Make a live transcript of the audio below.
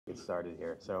Get started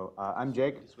here. So I'm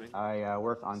Jake. I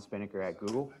work on Spinnaker at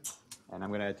Google, and I'm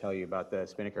going to tell you about the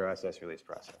Spinnaker OSS release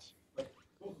process.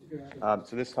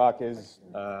 So this talk is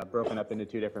broken up into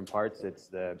two different parts. It's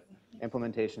the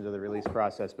implementations of the release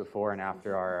process before and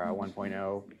after our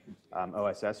 1.0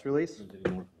 OSS release.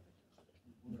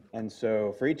 And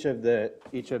so for each of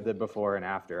the before and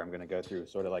after, I'm going to go through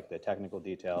sort of like the technical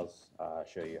details,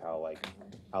 show you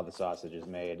how the sausage is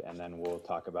made, and then we'll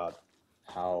talk about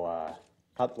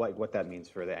what that means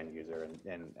for the end user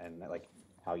and like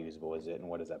how usable is it and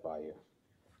what does that buy you.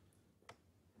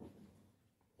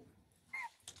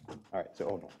 All right, so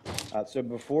hold on. So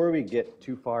before we get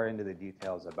too far into the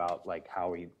details about like how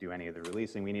we do any of the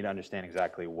releasing, we need to understand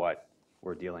exactly what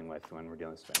we're dealing with when we're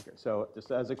dealing with Spinnaker. So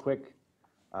just as a quick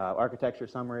architecture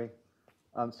summary,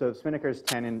 so Spinnaker is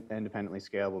 10 independently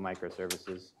scalable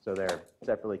microservices. So they're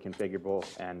separately configurable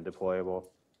and deployable,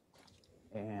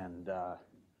 and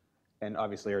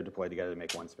obviously are deployed together to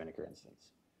make one Spinnaker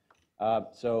instance.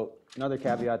 So another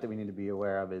caveat that we need to be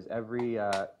aware of is every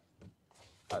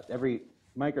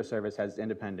microservice has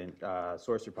independent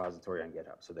source repository on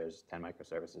GitHub. So there's 10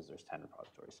 microservices, there's 10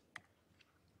 repositories.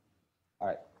 All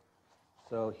right,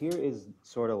 so here is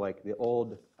sort of like the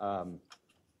old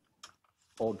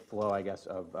flow, I guess,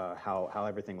 of how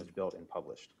everything was built and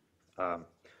published.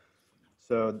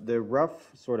 So the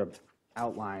rough sort of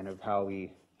outline of how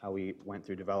we went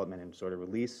through development and sort of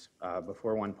release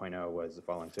before 1.0 was the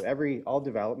following. So all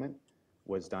development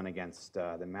was done against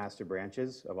the master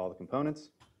branches of all the components.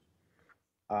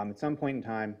 At some point in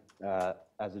time,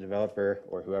 as a developer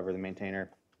or whoever the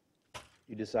maintainer,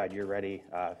 you decide you're ready,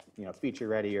 feature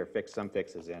ready or fix some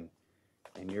fixes in,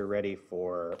 and you're ready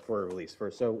for a release.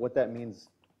 So what that means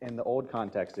in the old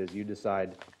context is you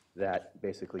decide that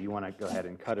basically you want to go ahead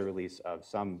and cut a release of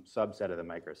some subset of the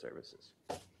microservices.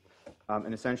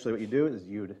 And essentially what you do is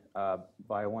you'd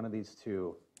by one of these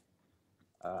two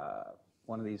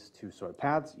sort of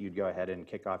paths, you'd go ahead and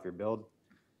kick off your build,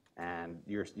 and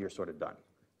you're sort of done.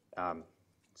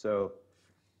 So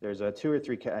there's I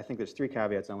think there's three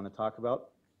caveats I want to talk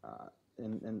about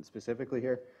in specifically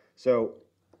here. So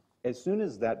as soon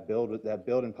as that build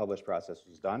and publish process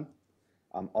was done,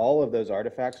 all of those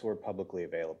artifacts were publicly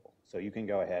available. So you can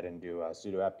go ahead and do a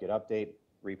sudo apt-get update,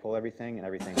 repull everything, and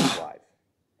everything is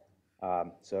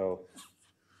live. So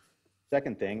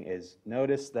second thing is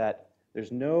notice that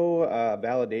there's no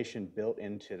validation built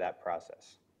into that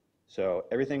process. So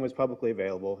everything was publicly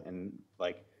available, and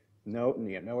like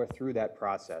nowhere through that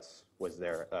process was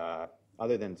there,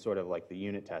 other than sort of like the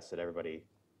unit tests that everybody,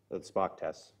 the Spock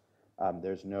tests,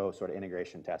 there's no sort of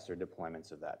integration tests or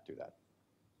deployments of that through that.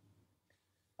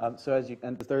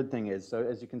 And the third thing is, so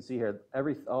as you can see here,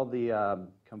 all the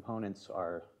components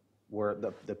were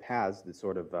the paths, the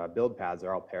sort of build paths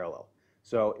are all parallel.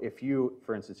 So if you,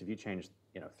 for instance, if you change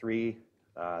 3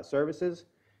 services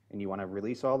and you want to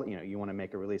release all, you want to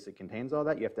make a release that contains all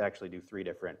that, you have to actually do 3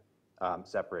 different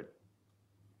separate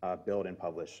build and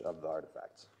publish of the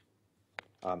artifacts.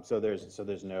 So there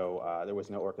was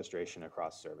no orchestration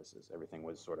across services. Everything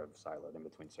was sort of siloed in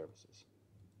between services.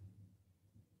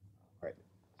 Right.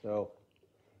 So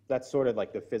that's sort of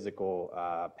like the physical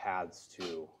paths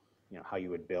to how you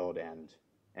would build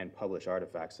and publish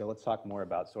artifacts. So let's talk more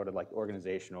about sort of like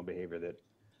organizational behavior that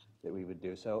we would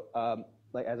do. So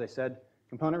like as I said,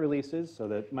 component releases, so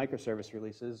the microservice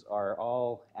releases are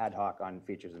all ad hoc on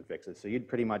features and fixes. So you'd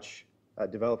pretty much,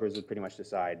 developers would pretty much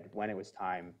decide when it was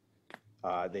time,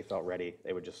 they felt ready,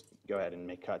 they would just go ahead and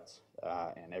make cuts,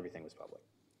 and everything was public.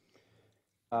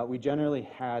 We generally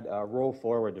had a roll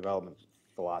forward development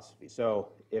philosophy. So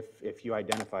if you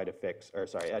identified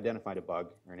a bug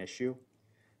or an issue,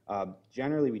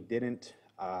 generally we didn't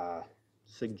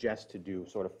suggest to do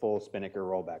sort of full Spinnaker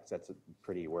rollbacks. That's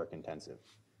pretty work intensive.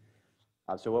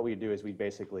 So what we do is we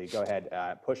basically go ahead,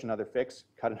 push another fix,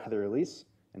 cut another release,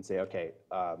 and say, okay,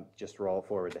 just roll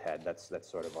forward the head. That was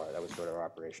sort of our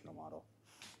operational model.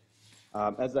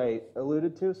 As I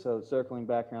alluded to, so circling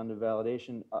back around to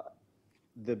validation,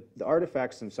 the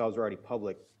artifacts themselves are already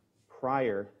public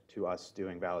prior to us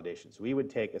doing validation. So we would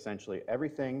take essentially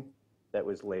everything that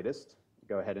was latest,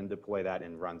 go ahead and deploy that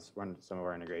and run some of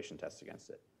our integration tests against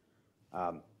it.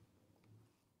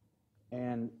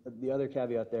 And the other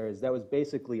caveat there is that was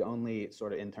basically only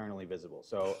sort of internally visible.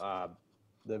 So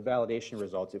the validation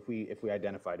results, if we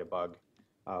identified a bug,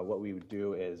 what we would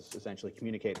do is essentially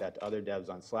communicate that to other devs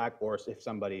on Slack, or if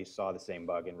somebody saw the same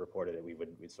bug and reported it,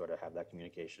 we'd sort of have that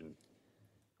communication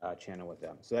channel with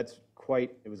them. So it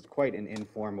was quite an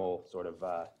informal sort of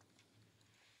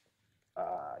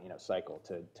cycle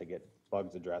to get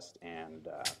bugs addressed and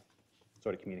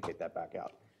sort of communicate that back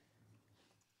out.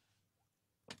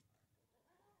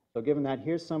 So given that,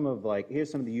 here's some of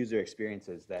the user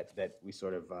experiences that we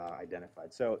sort of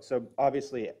identified. So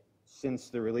obviously, since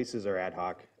the releases are ad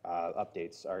hoc,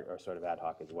 updates are sort of ad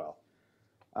hoc as well.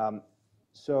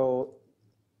 So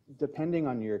depending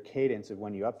on your cadence of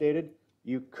when you updated,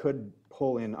 you could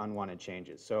pull in unwanted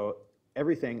changes. So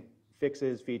everything,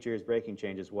 fixes, features, breaking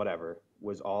changes, whatever,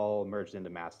 was all merged into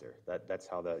master. That's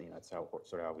how that's how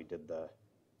sort of how we did the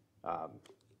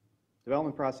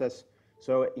development process.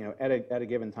 So at a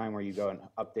given time where you go and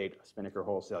update Spinnaker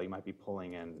wholesale, you might be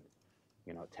pulling in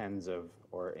tens of,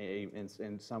 or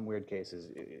in some weird cases,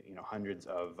 hundreds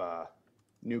of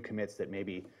new commits that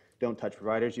maybe don't touch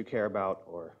providers you care about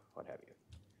or what have you.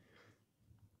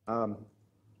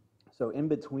 So in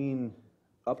between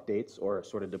updates or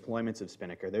sort of deployments of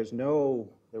Spinnaker, there was no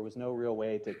real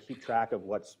way to keep track of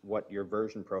what your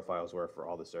version profiles were for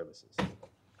all the services.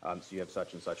 So you have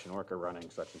such and such an Orca running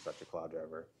such and such a cloud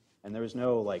driver, and there's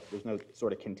no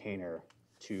sort of container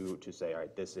to say, all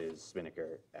right, this is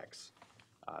Spinnaker X.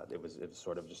 It was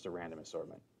sort of just a random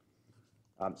assortment.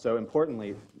 So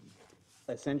importantly,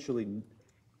 essentially,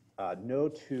 no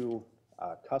two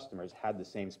customers had the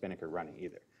same Spinnaker running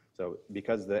either. So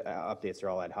because the updates are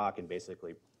all ad hoc and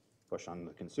basically push on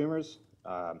the consumers,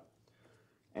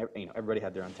 everybody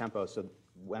had their own tempo. So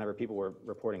whenever people were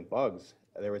reporting bugs,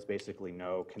 there was basically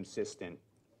no consistent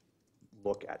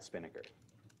look at Spinnaker.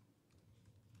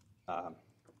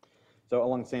 So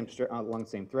along the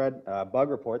same thread, bug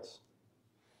reports.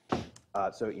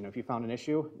 So if you found an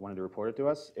issue, wanted to report it to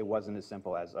us, it wasn't as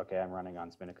simple as, okay, I'm running on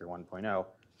Spinnaker 1.0.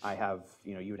 I have,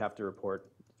 you would have to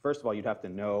report. First of all, you'd have to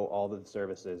know all the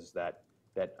services that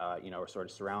are sort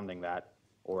of surrounding that,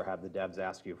 or have the devs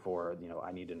ask you for,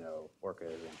 I need to know Orca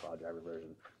and cloud driver version.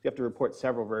 You have to report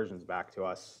several versions back to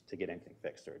us to get anything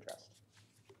fixed or addressed.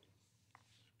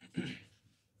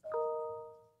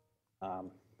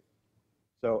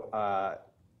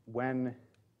 When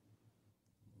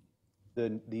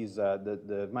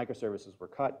the microservices were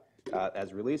cut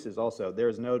as releases, also there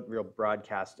was no real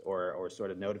broadcast or sort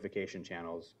of notification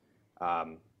channels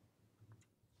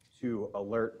to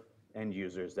alert end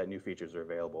users that new features are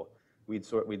available. We'd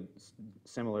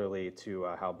similarly to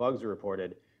how bugs are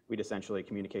reported, we'd essentially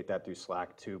communicate that through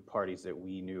Slack to parties that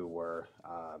we knew were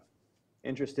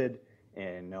interested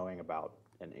in knowing about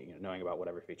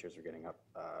whatever features are getting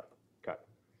cut.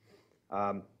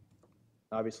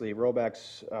 Obviously,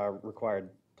 rollbacks required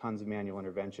tons of manual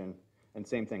intervention, and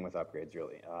same thing with upgrades,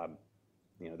 really.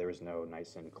 There was no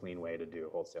nice and clean way to do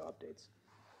wholesale updates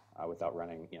without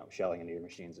running, shelling into your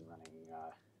machines and running,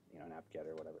 an apt-get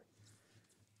or whatever.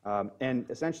 And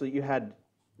essentially, you had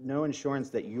no assurance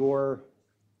that your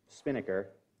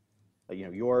Spinnaker,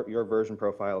 your version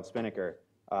profile of Spinnaker,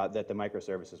 that the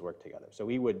microservices work together. So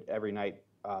we would every night,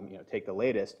 take the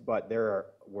latest, but there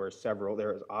was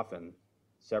often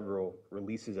several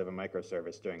releases of a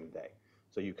microservice during the day.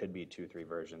 So you could be 2-3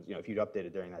 versions. If you'd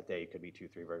updated during that day, you could be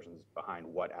 2-3 versions behind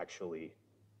what actually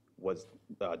was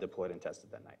deployed and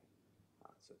tested that night.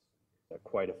 So it's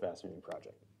quite a fascinating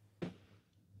project.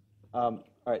 All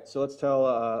right, so let's tell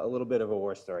a little bit of a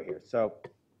war story here. So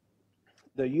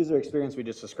the user experience we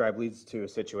just described leads to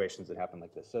situations that happen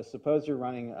like this. So suppose you're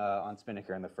running on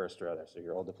Spinnaker in the first row there, so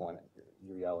your old deployment,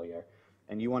 your yellow here,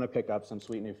 and you want to pick up some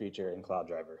sweet new feature in Cloud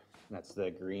Driver. That's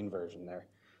the green version there.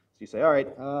 So you say, all right,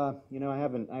 I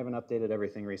haven't updated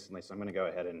everything recently, so I'm going to go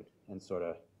ahead and sort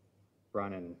of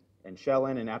run and shell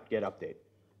in an apt-get update.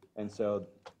 And so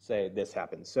say this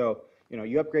happens. So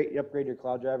you upgrade your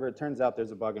Cloud Driver. It turns out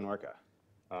there's a bug in Orca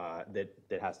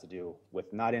that has to do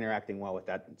with not interacting well with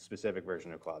that specific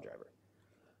version of Cloud Driver.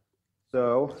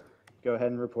 So go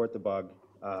ahead and report the bug.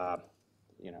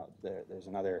 There's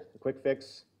another quick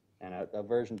fix and a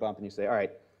version bump, and you say, all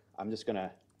right, I'm just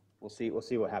gonna, we'll see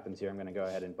what happens here. I'm gonna go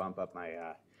ahead and bump up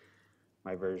my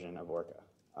my version of Orca.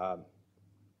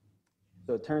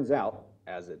 So it turns out,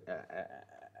 as it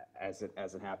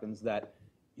happens, that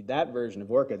version of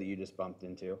Orca that you just bumped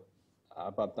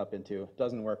up into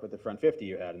doesn't work with the front 50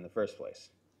 you had in the first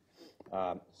place.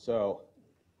 So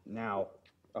now,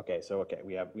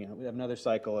 we have another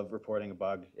cycle of reporting a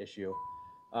bug issue.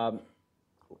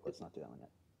 Let's not do that one yet.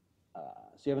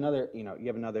 So you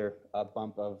have another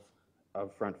bump of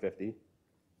front 50.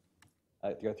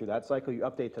 Go through that cycle, you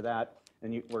update to that,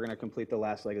 and we're going to complete the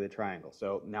last leg of the triangle.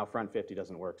 So now front 50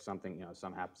 doesn't work. Something,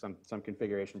 some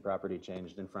configuration property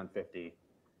changed in front 50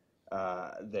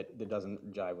 that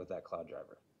doesn't jive with that Cloud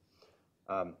Driver.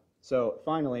 So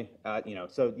finally,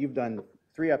 so you've done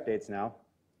 3 updates now,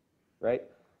 right?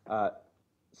 So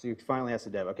you finally ask the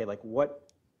dev, okay, like what?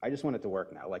 I just want it to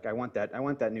work now. Like I want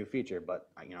that new feature, but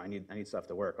I need stuff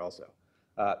to work also.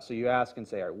 So you ask and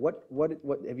say, all right,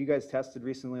 what have you guys tested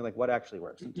recently? Like, what actually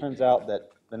works? It turns out that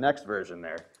the next version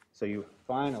there, so you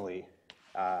finally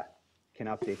can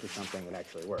update to something that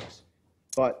actually works.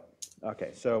 But,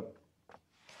 okay, so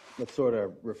let's sort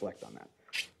of reflect on that.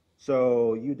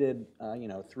 So you did,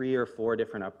 3 or 4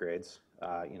 different upgrades.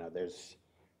 There's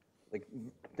like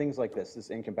things like this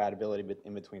incompatibility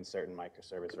in between certain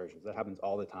microservice versions. That happens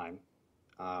all the time.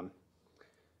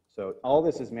 So all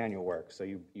this is manual work. So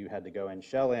you had to go in,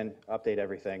 shell in, update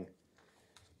everything.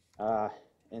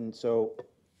 And so,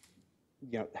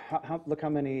 look how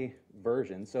many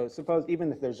versions. So suppose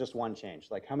even if there's just one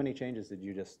change, like how many changes did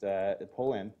you just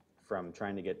pull in from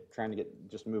trying to get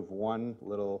just move one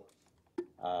little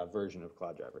version of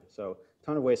CloudDriver? So a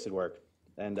ton of wasted work.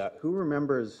 And who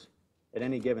remembers at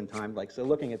any given time, like, so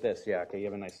looking at this, yeah, okay, you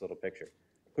have a nice little picture.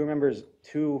 Who remembers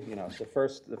the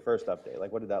first update?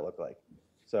 Like, what did that look like?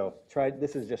 So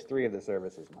this is just 3 of the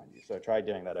services, mind you. So try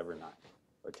doing that every 9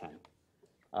 or 10.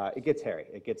 It gets hairy.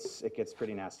 It gets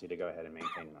pretty nasty to go ahead and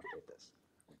maintain and update this.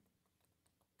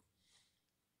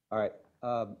 All right.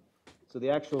 So the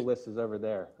actual list is over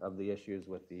there of the issues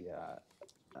with the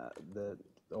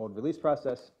old release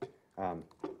process.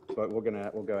 But we'll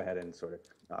go ahead and sort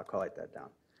of collate that down.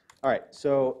 All right.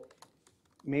 So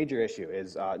major issue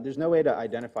is there's no way to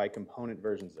identify component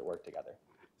versions that work together.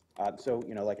 So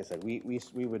like I said, we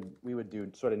would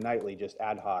do sort of nightly, just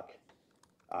ad hoc,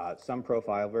 some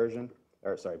profile version,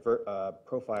 or sorry,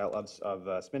 profile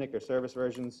of Spinnaker service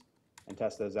versions, and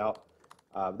test those out.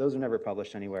 Those are never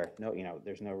published anywhere. No,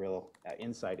 there's no real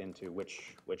insight into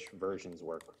which versions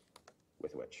work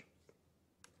with which.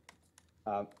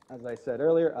 As I said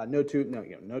earlier, no two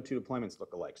deployments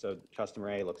look alike. So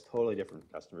customer A looks totally different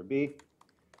from customer B.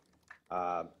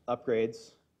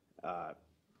 Upgrades.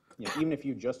 Even if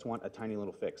you just want a tiny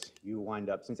little fix, you wind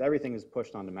up, since everything is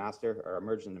pushed onto master or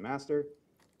merged into master,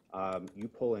 you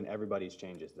pull in everybody's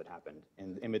changes that happened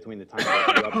in between the time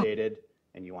that you updated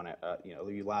and you want to,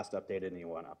 you last updated and you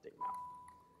want to update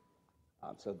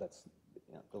now. So that's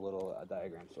the little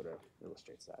diagram sort of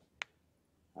illustrates that.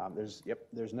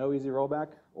 There's no easy rollback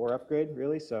or upgrade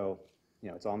really, so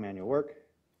it's all manual work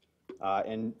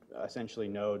and essentially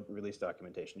no release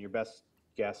documentation. Your best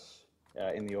guess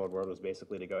in the old world was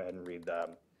basically to go ahead and read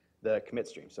the commit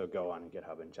stream. So go on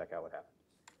GitHub and check out what happened.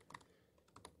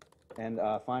 And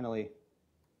finally,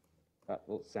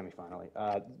 well, semi-finally,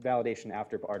 validation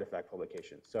after artifact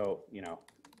publication. So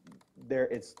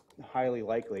it's highly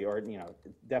likely, or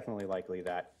definitely likely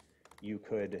that you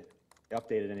could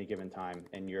update at any given time,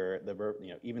 and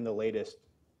even the latest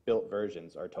built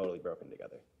versions are totally broken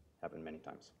together. Happened many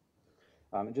times.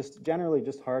 Just generally,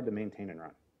 just hard to maintain and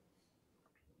run.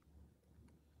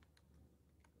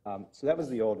 So that was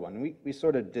the old one. We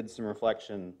sort of did some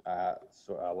reflection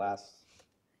last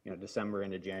December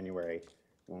into January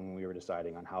when we were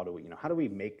deciding on how do we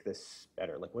make this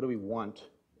better? Like, what do we want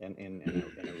in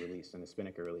a release, in a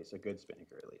Spinnaker release, a good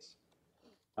Spinnaker release?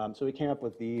 So we came up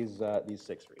with these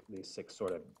 6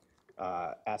 sort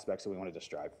of aspects that we wanted to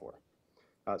strive for.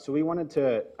 So we wanted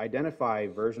to identify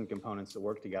version components that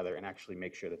work together and actually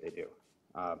make sure that they do.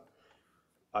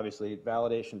 Obviously,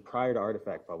 validation prior to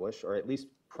artifact publish, or at least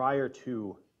prior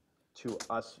to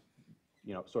us,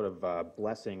 sort of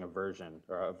blessing a version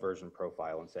or a version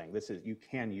profile and saying you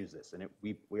can use this, and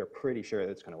we are pretty sure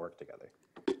that it's going to work together,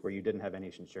 where you didn't have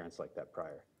any insurance like that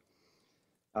prior.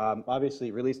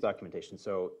 Obviously, release documentation.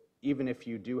 So even if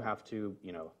you do have to,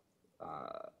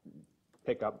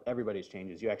 pick up everybody's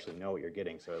changes, you actually know what you're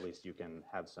getting. So at least you can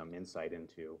have some insight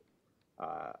into,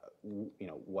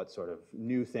 what sort of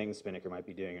new things Spinnaker might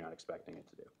be doing you're not expecting it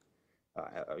to do,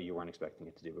 or you weren't expecting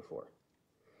it to do before.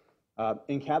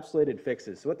 Encapsulated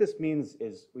fixes. So what this means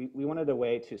is we wanted a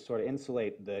way to sort of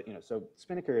insulate so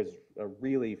Spinnaker is a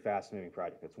really fast-moving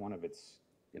project. It's one of its,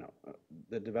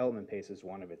 the development pace is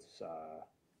one of its,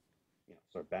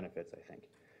 sort of benefits, I think.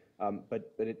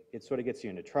 But it sort of gets you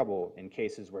into trouble in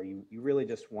cases where you really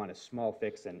just want a small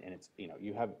fix and it's,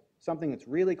 you have something that's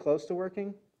really close to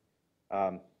working,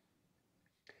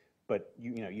 but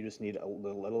you just need a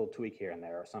little tweak here and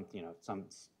there, or something,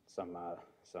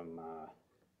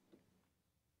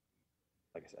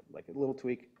 like I said, like a little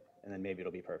tweak, and then maybe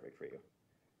it'll be perfect for you.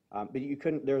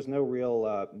 But there's no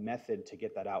real method to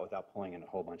get that out without pulling in a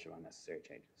whole bunch of unnecessary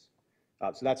changes.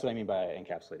 So that's what I mean by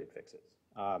encapsulated fixes.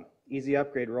 Easy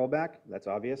upgrade rollback, that's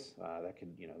obvious.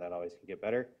 That always can get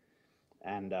better.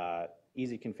 And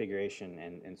easy configuration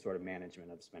and sort of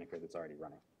management of Spinnaker that's already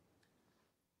running.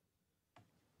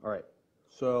 All right,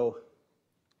 so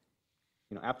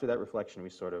after that reflection, we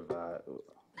sort of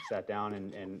sat down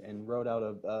and wrote out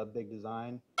a big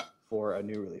design for a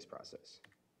new release process.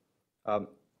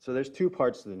 So there's two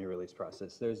parts to the new release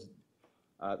process. There's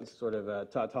this is sort of a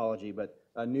tautology, but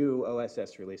a new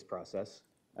OSS release process,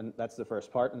 and that's the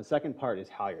first part. And the second part is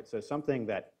Halyard. So something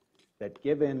that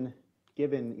given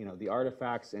the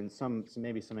artifacts and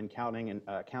maybe some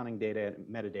accounting data and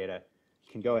metadata,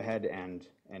 can go ahead and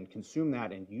consume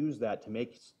that and use that to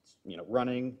make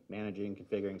running, managing,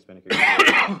 configuring Spinnaker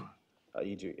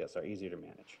easier to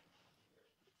manage.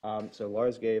 So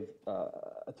Lars gave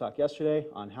a talk yesterday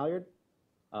on Halyard.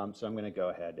 So I'm going to go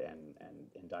ahead and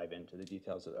dive into the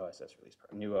details of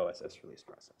the new OSS release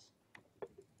process.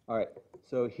 All right,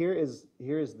 so here is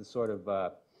the sort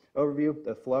of overview,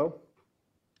 the flow.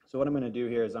 So what I'm going to do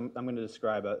here is I'm going to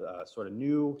describe a sort of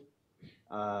new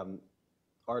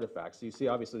artifact. So you see,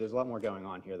 obviously, there's a lot more going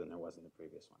on here than there was in the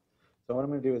previous one. So what I'm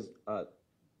going to do is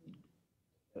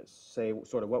say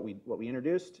sort of what we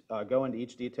introduced, go into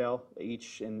each detail,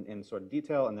 in sort of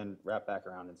detail, and then wrap back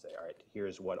around and say, all right,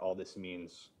 here's what all this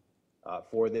means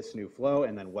for this new flow,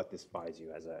 and then what this buys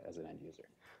you as an end user.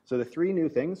 So the three new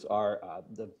things are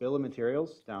the bill of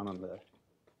materials down on the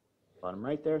bottom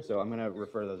right there. So I'm going to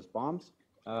refer to those as bombs.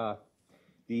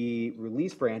 The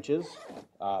release branches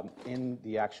in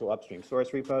the actual upstream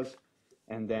source repos,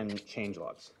 and then change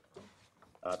logs.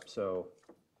 So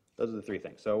those are the three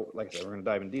things. So like I said, we're going to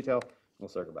dive in detail. We'll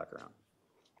circle back around.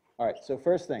 All right, so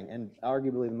first thing, and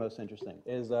arguably the most interesting,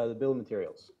 is the bill of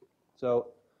materials. So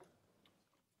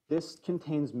this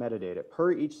contains metadata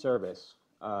per each service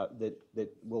that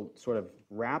will sort of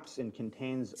wraps and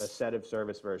contains a set of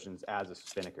service versions as a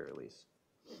Spinnaker release.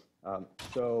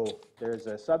 So there's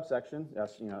a subsection,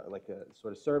 that's like a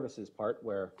sort of services part,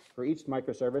 where for each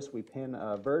microservice we pin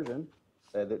a version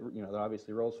that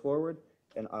obviously rolls forward,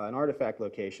 and an artifact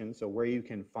location, so where you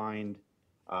can find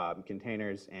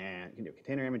containers and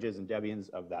container images and Debians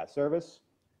of that service,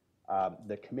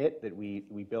 the commit that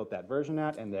we built that version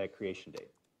at, and the creation date.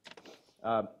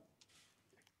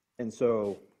 And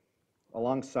so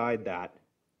alongside that,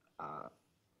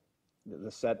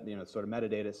 the set, sort of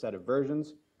metadata set of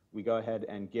versions, we go ahead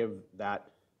and give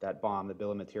that bomb, the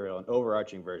bill of material, an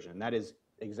overarching version. And that is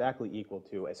exactly equal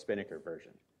to a Spinnaker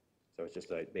version. So it's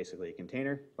just basically a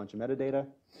container, a bunch of metadata,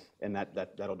 and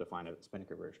that'll define a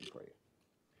Spinnaker version for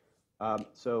you.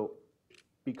 So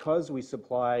because we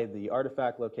supply the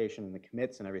artifact location and the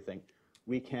commits and everything,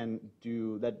 we can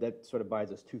do, that sort of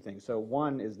buys us two things. So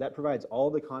one is that provides all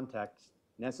the context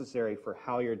necessary for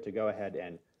Halyard to go ahead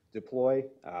and deploy,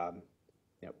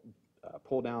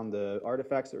 pull down the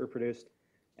artifacts that were produced,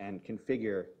 and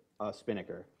configure a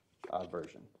Spinnaker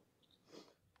version.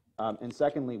 And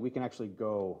secondly, we can actually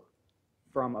go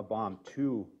from a bomb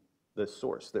to the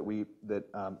source that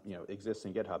exists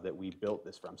in GitHub that we built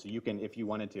this from. So you can, if you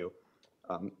wanted to,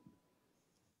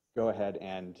 go ahead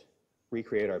and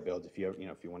recreate our builds if you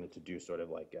wanted to do sort of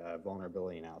like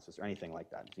vulnerability analysis or anything like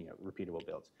that, repeatable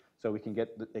builds. So we can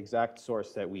get the exact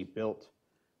source that we built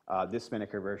this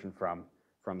Spinnaker version from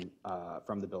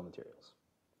the bill of materials.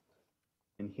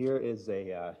 And here is just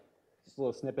a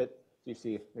little snippet. So you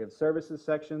see we have services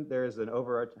section. There's an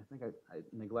overarching, I think I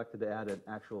neglected to add an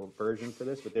actual version for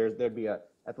this, but there'd be at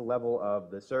the level of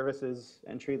the services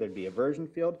entry, there'd be a version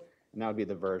field, and that would be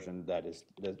the version that is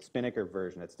the Spinnaker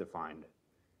version that's defined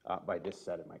by this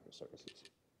set of microservices.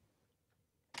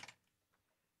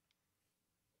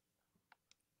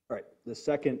 All right, the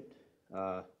second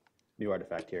new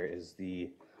artifact here is the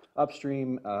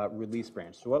upstream release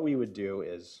branch. So what we would do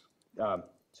is,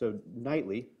 so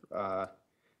nightly,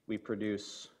 we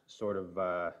produce sort of,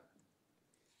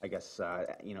 I guess,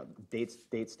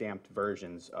 date stamped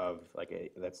versions of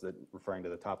that's referring to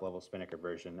the top level Spinnaker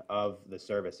version of the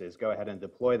services. Go ahead and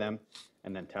deploy them,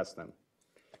 and then test them.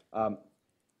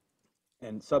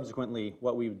 And subsequently,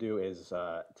 what we would do is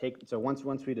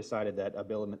once we decided that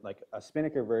a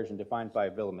Spinnaker version defined by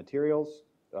a bill of materials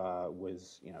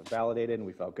was validated and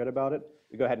we felt good about it,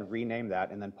 we go ahead and rename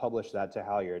that and then publish that to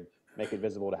Halyard, make it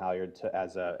visible to Halyard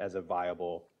as a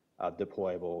viable,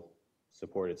 deployable,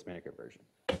 supported Spinnaker version.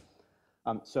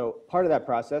 So part of that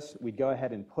process, we'd go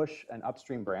ahead and push an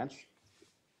upstream branch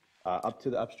up to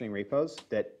the upstream repos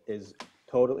that is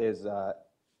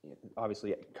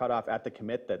obviously cut off at the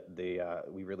commit that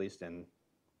we released in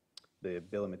the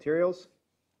bill of materials,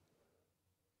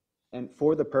 and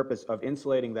for the purpose of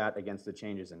insulating that against the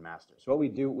changes in master. So what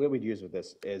we'd use with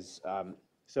this is,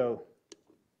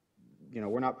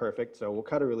 we're not perfect, so we'll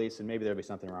cut a release and maybe there'll be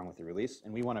something wrong with the release,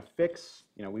 and we want to fix,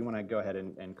 we want to go ahead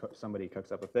and somebody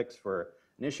cooks up a fix for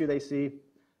an issue they see,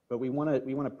 but we want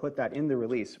to put that in the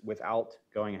release without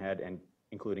going ahead and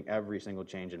including every single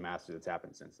change in master that's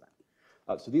happened since then.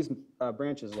 So these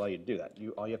branches allow you to do that.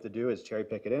 All you have to do is cherry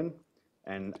pick it in,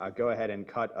 and go ahead and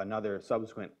cut another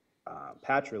subsequent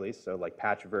patch release, so like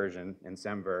patch version in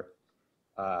Semver,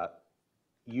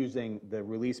 using the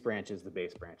release branch as the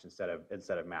base branch instead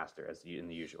of master as in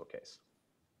the usual case.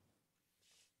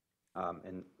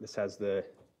 And this has the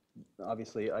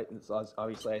obviously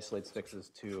isolates fixes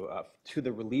to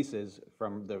the releases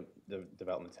from the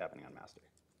developments happening on master.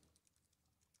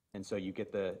 And so you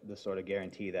get the sort of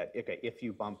guarantee that, okay, if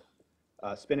you bump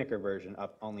Spinnaker version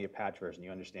up only a patch version,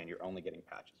 you understand you're only getting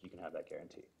patches. You can have that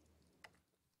guarantee.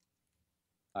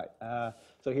 All right,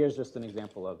 so here's just an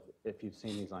example of, if you've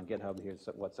seen these on GitHub, here's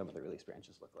what some of the release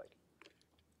branches look like.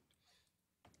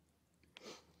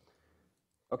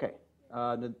 Okay,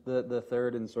 the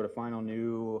third and sort of final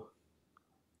new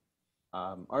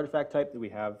artifact type that we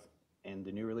have in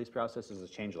the new release process is a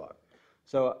changelog.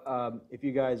 So if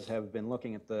you guys have been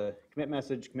looking at the commit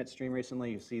message, commit stream recently,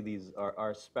 you see these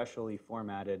are specially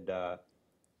formatted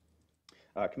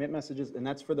commit messages, and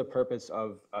that's for the purpose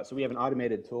of, so we have an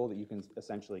automated tool that you can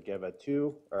essentially give a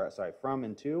from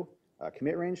and to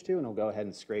commit range to, and it'll go ahead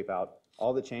and scrape out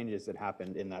all the changes that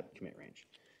happened in that commit range.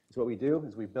 So what we do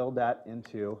is we build that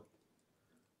into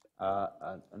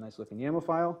a nice looking YAML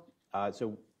file.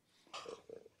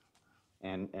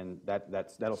 And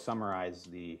that'll summarize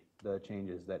the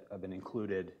changes that have been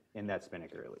included in that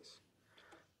Spinnaker release.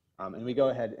 And we go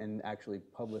ahead and actually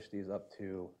publish these up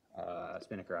to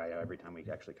Spinnaker IO every time we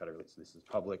actually cut a release. This is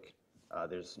public.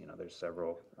 There's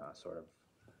several sort of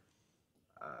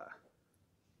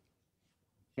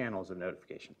channels of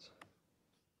notifications.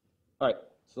 All right,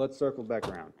 so let's circle back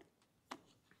around.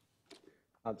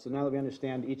 So now that we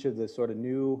understand each of the sort of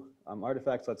new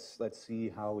artifacts, let's see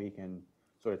how we can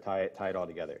sort of tie it all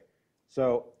together.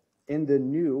 So in the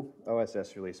new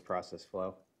OSS release process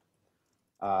flow,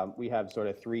 we have sort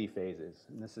of three phases,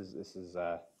 and this is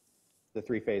the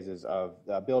three phases of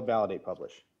build, validate,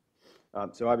 publish.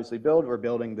 So obviously build, we're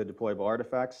building the deployable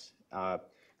artifacts.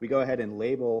 We go ahead and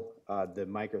label the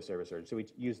microservice. So we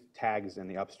use tags in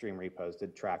the upstream repos to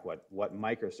track what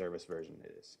microservice version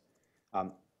it is.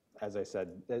 As I said,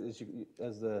 as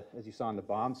you saw in the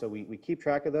BOM, so we keep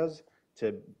track of those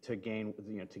to gain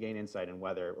insight in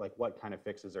whether, like, what kind of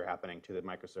fixes are happening to the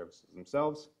microservices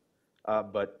themselves,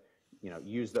 but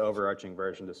use the overarching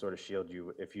version to sort of shield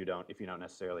you if you don't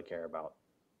necessarily care about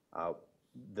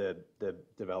the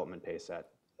development pace at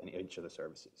each of the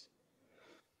services.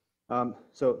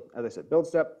 So as I said, build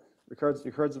step records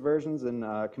the versions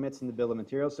and commits in the bill of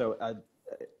materials. So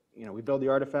we build the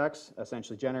artifacts,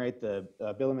 essentially generate the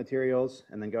bill of materials,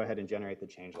 and then go ahead and generate the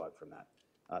changelog from that.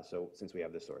 So since we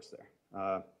have the source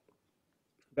there.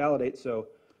 Validate, so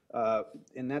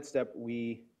in that step,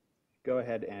 we go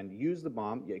ahead and use the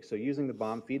BOM. So using the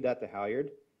BOM, feed that to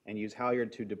Halyard, and use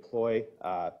Halyard to deploy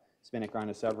Spinnaker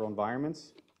onto several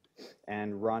environments,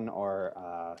 and run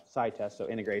our citest, so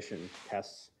integration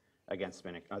tests against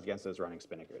those running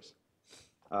Spinnakers.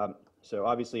 So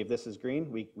obviously, if this is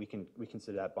green, we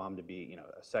consider that BOM to be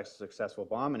a successful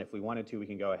BOM, and if we wanted to, we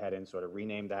can go ahead and sort of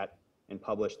rename that and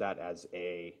publish that as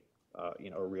a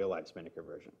real live Spinnaker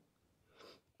version.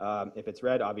 If it's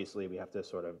red, obviously we have to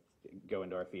sort of go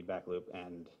into our feedback loop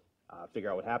and figure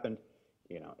out what happened,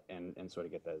 and sort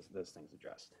of get those things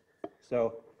addressed.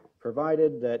 So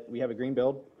provided that we have a green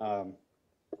build,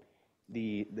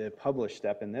 the publish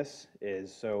step in this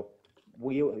is, so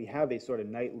we have a sort of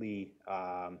nightly,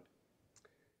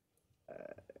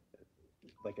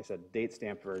 like I said, date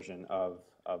stamped version of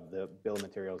the bill of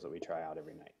materials that we try out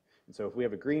every night. And so if we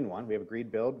have a green one, we have a green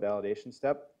build validation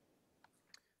step,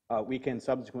 we can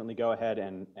subsequently go ahead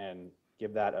and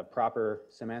give that a proper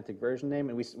semantic version name,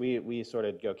 and we sort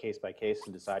of go case by case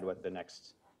and decide what the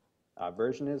next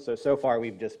version is. So far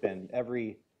we've just been,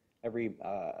 every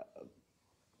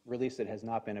release that has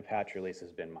not been a patch release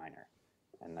has been minor,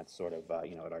 and that's sort of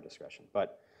at our discretion.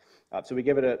 But so we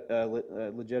give it a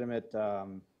legitimate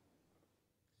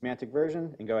semantic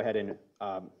version and go ahead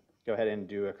and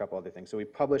do a couple other things. So we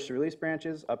publish the release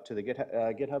branches up to the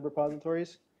GitHub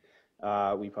repositories.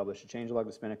 We publish a changelog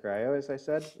to Spinnaker IO, as I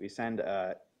said. We send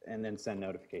and then send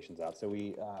notifications out. So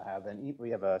we have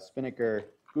a Spinnaker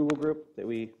Google group that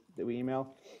we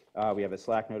email. We have a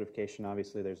Slack notification.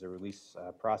 Obviously, there's a release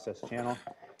process channel,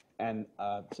 and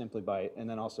and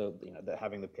then also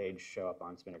having the page show up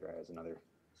on Spinnaker IO is another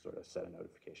sort of set of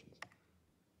notifications.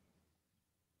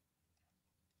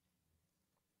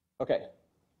 Okay,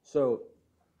 so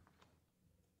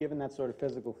given that sort of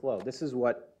physical flow, this is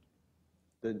what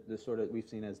the sort of we've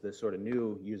seen as the sort of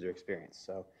new user experience.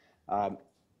 So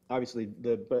obviously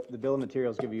the bill of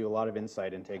materials give you a lot of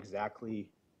insight into exactly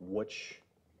which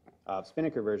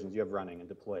Spinnaker versions you have running and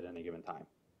deployed at any given time.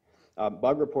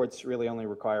 Bug reports really only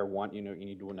require one, you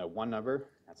need to know one number.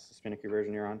 That's the Spinnaker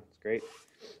version you're on. It's great.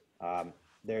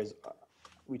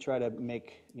 We try to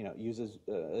make, use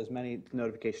as many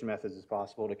notification methods as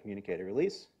possible to communicate a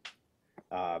release.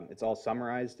 It's all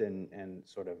summarized and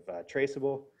sort of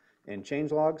traceable in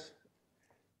change logs.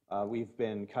 We've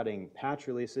been cutting patch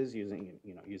releases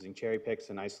using cherry picks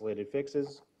and isolated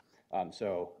fixes.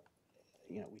 So,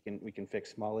 we can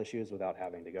fix small issues without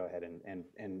having to go ahead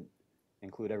and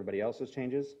include everybody else's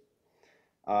changes.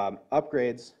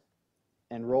 Upgrades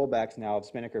and rollbacks now of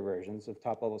Spinnaker versions, of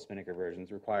top-level Spinnaker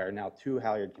versions, require now 2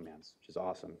 Halyard commands, which is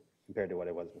awesome compared to what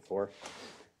it was before.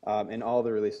 And all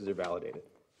the releases are validated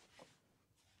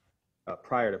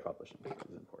prior to publishing, which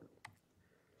is important.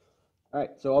 All right,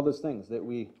 so all those things that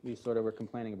we sort of were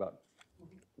complaining about,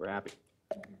 we're happy.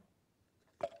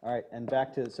 All right, and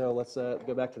so let's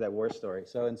go back to that war story.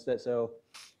 So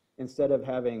instead of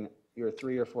having your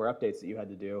 3 or 4 updates that you had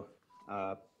to do,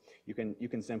 you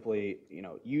can simply,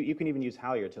 you can even use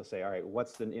Halyard to say, all right,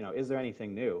 what's the, is there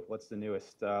anything new? What's the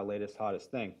newest, latest, hottest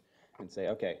thing? And say,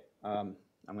 okay, I'm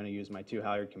going to use my 2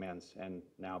 Halyard commands, and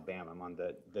now, bam, I'm on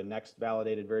the next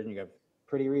validated version. You have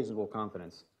pretty reasonable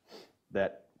confidence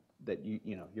that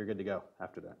you're good to go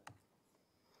after that.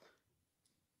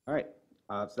 All right,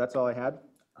 so that's all I had.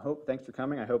 Thanks for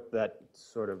coming. I hope that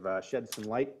sort of sheds some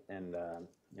light and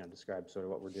describes sort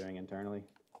of what we're doing internally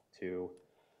to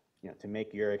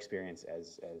make your experience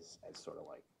as sort of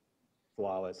like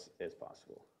flawless as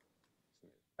possible.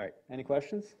 All right, any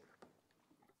questions?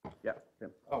 Yeah.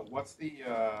 Oh, what's the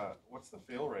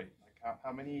fail rate? Like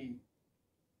how many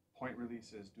point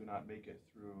releases do not make it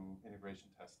through integration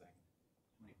testing?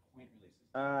 How many point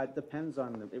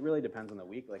releases? It really depends on the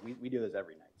week. Like we do this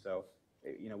every night. So,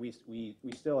 we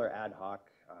still are ad hoc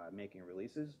making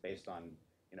releases based on,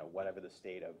 whatever the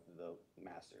state of the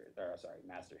master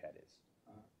head is.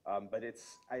 But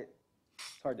it's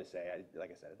hard to say.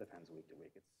 Like I said, it depends week to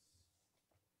week.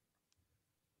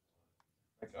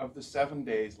 Like of the 7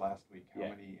 days last week, how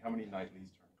Yeah. many nightlies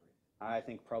turned green? I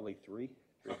think probably 3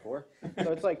 or 4.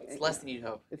 So it's like It's less than you'd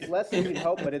hope. It's less than you'd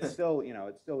hope, but it's still,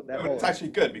 it's still that whole. It's actually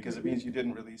good because it means you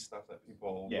didn't release stuff that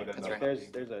people Yeah, would end that's up.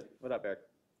 right. there's a what up, Eric?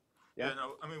 Yeah. Yeah,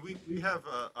 no, I mean, we have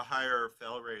a higher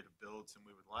fail rate of builds than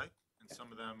we would like, and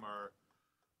some of them are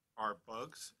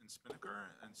bugs in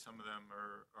Spinnaker, and some of them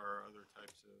are other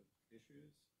types of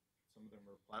issues. Some of them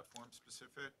are platform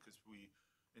specific, because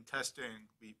in testing,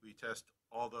 we test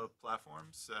all the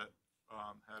platforms that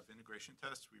have integration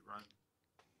tests. We run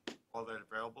all that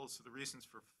available, so the reasons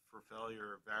for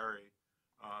failure vary,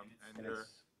 and they're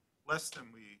less than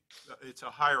it's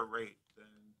a higher rate than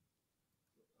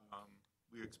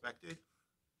we expected.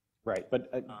 Right,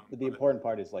 but the important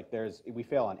part is like we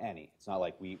fail on any. It's not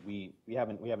like we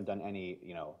haven't done any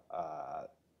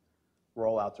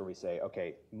rollouts where we say,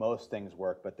 okay, most things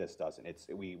work but this doesn't.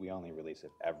 We only release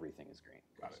if everything is green.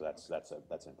 So that's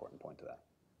an important point to that.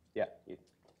 Yeah.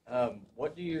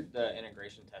 What do the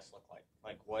integration tests look like?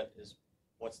 Like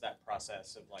what's that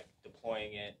process of like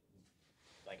deploying it?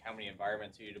 Like how many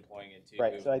environments are you deploying it to?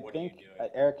 Right. So I what think are you doing?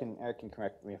 Eric can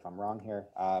correct me if I'm wrong here.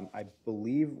 I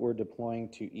believe we're deploying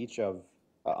to each of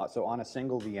so on a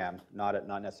single VM, not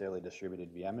necessarily a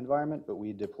distributed VM environment, but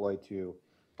we deploy to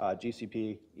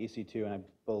GCP, EC2, and I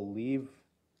believe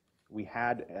we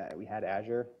had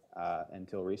Azure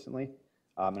until recently,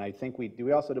 and I think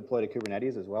we also deploy to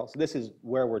Kubernetes as well. So this is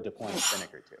where we're deploying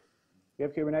Spinnaker to. You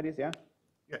have Kubernetes, yeah?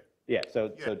 Yeah. Yeah. So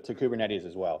to Kubernetes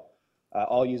as well.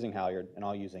 All using Halyard and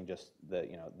all using just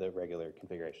the regular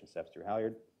configuration steps through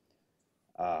Halyard.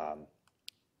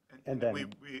 And then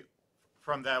we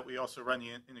from that we also run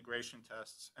the integration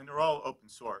tests, and they're all open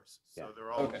source, so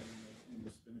they're all in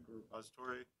the Spinnaker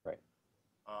repository. Right.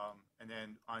 And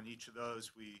then on each of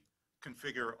those we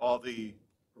configure all the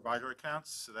provider accounts,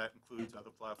 so that includes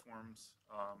other platforms,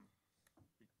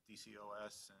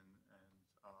 DCOS and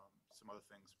some other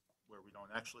things where we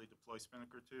don't actually deploy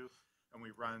Spinnaker to. And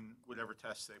we run whatever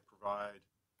tests they provide.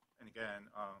 And again,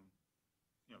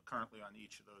 currently on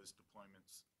each of those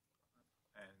deployments,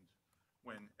 and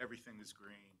when everything is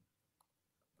green,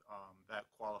 that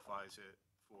qualifies it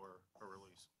for a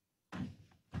release.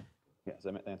 Yeah, does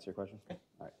that answer your question? All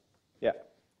right. Yeah.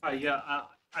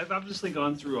 I've obviously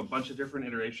gone through a bunch of different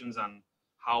iterations on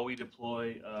how we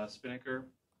deploy Spinnaker.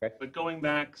 Okay. But going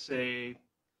back, say,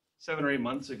 7 or 8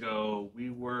 months ago, we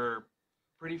were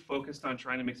pretty focused on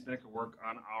trying to make Spinnaker work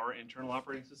on our internal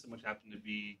operating system, which happened to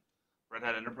be Red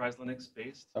Hat Enterprise Linux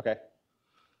based. Okay.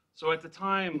 So at the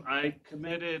time, I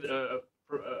committed a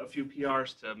few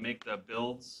PRs to make the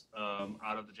builds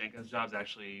out of the Jenkins jobs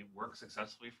actually work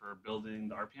successfully for building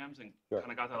the RPMs, and kind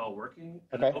of got that all working.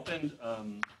 And Okay. opened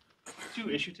 2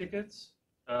 issue tickets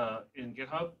in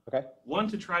GitHub. Okay. One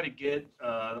to try to get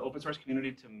the open source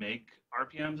community to make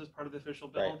RPMs as part of the official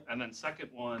build, Right. and then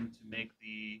second one to make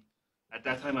at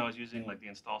that time I was using like the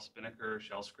install Spinnaker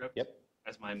shell script Yep.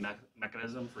 as my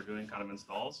mechanism for doing kind of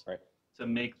installs. Right. To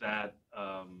make that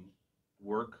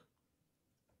work.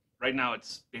 Right now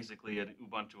it's basically an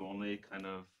Ubuntu only kind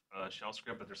of shell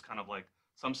script, but there's kind of like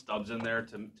some stubs in there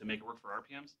to make it work for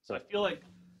RPMs. So I feel like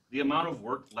the amount of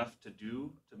work left to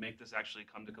do to make this actually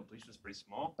come to completion is pretty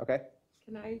small. Okay.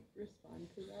 Can I respond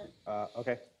to that?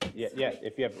 Okay. Yeah.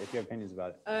 If you have opinions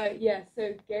about it. Yeah,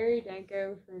 so Gary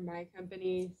Danko from my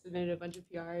company submitted a bunch of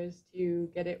PRs to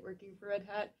get it working for Red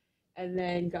Hat and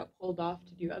then got pulled off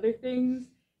to do other things.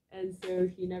 And so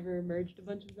he never merged a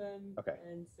bunch of them. Okay.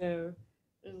 And so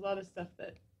there's a lot of stuff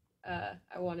that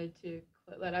I wanted to,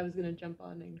 that I was going to jump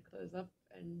on and close up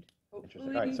and hopefully.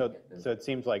 Interesting. All right. So get them. so it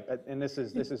seems like, and this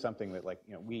is something that, like,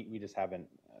 you know, we just haven't,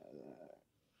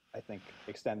 I think,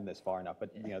 extended this far enough.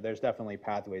 But you know, there's definitely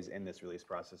pathways in this release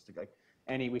process to, like,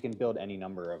 we can build any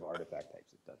number of artifact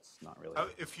types. That's not really.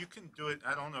 If you can do it,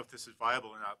 I don't know if this is viable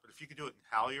or not, but if you could do it in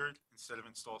Halyard instead of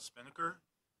install Spinnaker,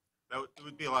 it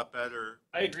would be a lot better.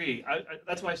 I agree.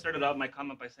 That's why I started out my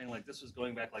comment by saying like this was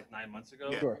going back like 9 months ago.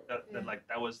 Yeah. Sure.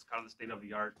 That was kind of the state of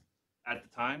the art at the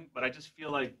time. But I just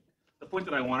feel like the point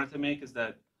that I wanted to make is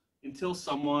that until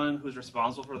someone who's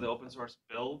responsible for the open source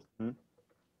build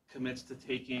commits to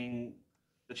taking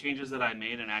the changes that I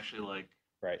made and actually like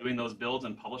Right. doing those builds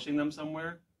and publishing them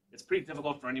somewhere, it's pretty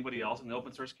difficult for anybody else in the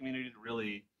open source community to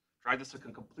really drive this to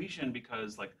completion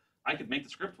because like I could make the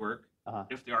script work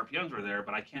if the RPMs were there,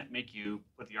 but I can't make you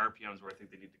put the RPMs where I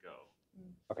think they need to go.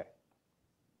 Okay.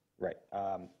 Right.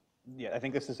 Yeah, I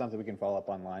think this is something we can follow up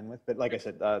online with. But like I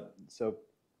said, so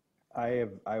I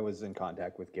was in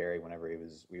contact with Gary whenever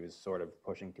we was sort of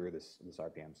pushing through this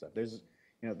RPM stuff. There's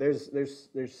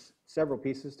several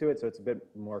pieces to it, so it's a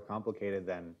bit more complicated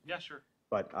than. Yeah, sure.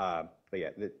 But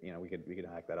yeah, we could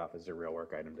hack that off as a real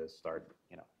work item to start,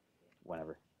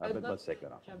 whenever. I'd But love let's take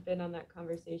that off. Jump in on that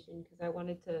conversation because I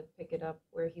wanted to pick it up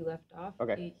where he left off.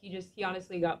 Okay. He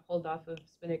honestly got pulled off of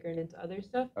Spinnaker and into other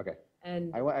stuff. Okay.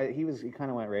 And He kind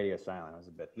of went radio silent. I was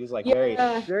a bit. He was like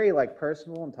Yeah. very like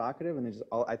personal and talkative, and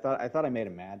I thought I made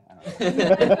him mad.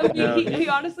 I don't know. he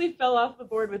honestly fell off the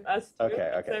board with us too.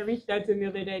 Okay, So I reached out to him the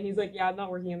other day and he's like, "Yeah, I'm not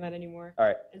working on that anymore." All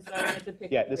right. And so I wanted to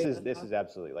pick. Yeah, up this where is he this left is off.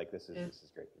 absolutely like this is Yeah. this is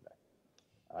great feedback.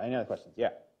 Any other questions?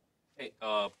 Yeah. Hey,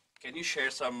 can you share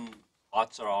some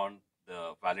thoughts around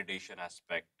the validation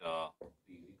aspect, the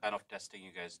kind of testing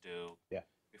you guys do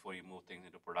before you move things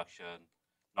into production?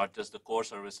 Not just the core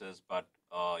services, but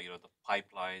the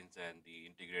pipelines and the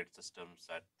integrated systems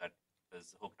that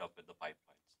is hooked up with the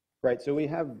pipelines. Right. So we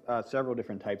have several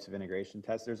different types of integration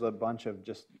tests. There's a bunch of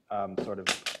just sort of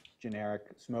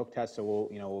generic smoke tests. So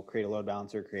we'll create a load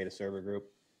balancer, create a server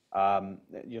group,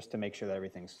 just to make sure that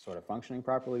everything's sort of functioning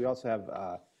properly. We also have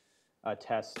a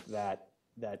test that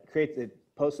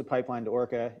posts the pipeline to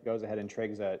Orca, goes ahead and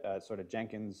triggers a sort of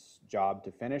Jenkins job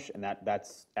to finish, and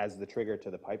that's as the trigger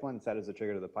to the pipeline. It's set as the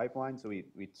trigger to the pipeline. So we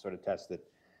sort of test that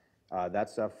that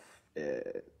stuff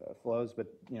flows. But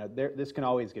this can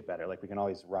always get better. Like we can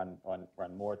always run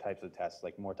more types of tests,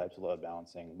 like more types of load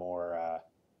balancing, more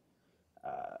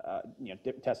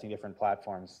testing different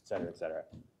platforms, et cetera, et cetera.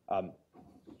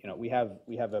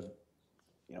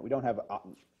 We don't have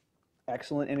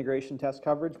excellent integration test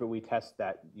coverage, but we test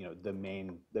that the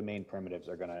main primitives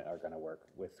are gonna work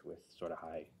with sort of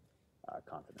high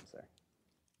confidence there.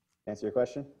 Answer your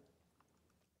question?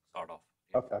 Sort of.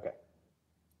 Okay.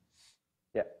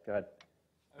 Yeah, go ahead.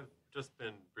 I've just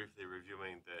been briefly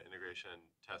reviewing the integration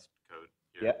test code.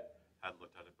 You had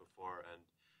looked at it before, and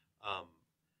I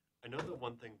know that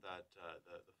one thing that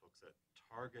the folks at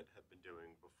Target had been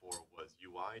doing before was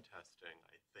UI testing,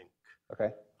 I think.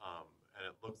 Okay. And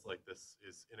it looks like this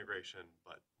is integration,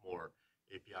 but more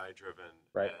API driven.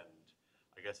 Right. And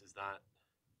I guess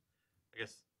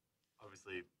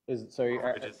obviously. Sorry.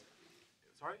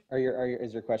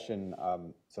 Is your question?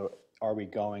 So are we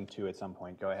going to at some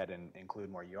point go ahead and include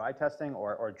more UI testing,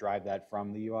 or drive that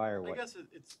from the UI, or what? I guess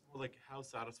it's more like, how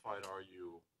satisfied are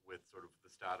you with sort of the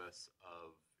status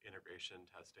of integration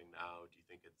testing now? Do you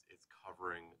think it's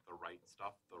covering the right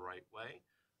stuff the right way?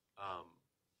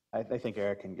 I think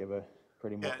Eric can give a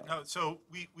pretty much. Yeah, no, so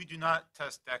we do not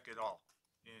test deck at all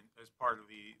as part of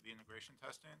the integration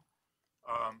testing.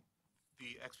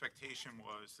 The expectation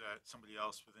was that somebody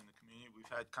else within the community,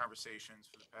 we've had conversations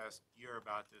for the past year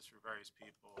about this for various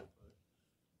people, but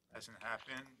it hasn't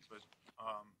happened, but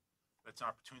that's an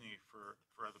opportunity for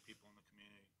other people in the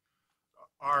community.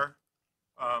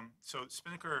 So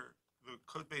Spinnaker the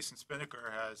code base in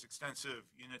Spinnaker has extensive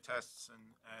unit tests and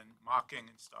mocking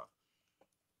and stuff.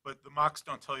 But the mocks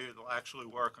don't tell you it'll actually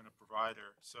work on a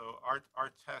provider. So our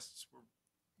tests were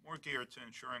more geared to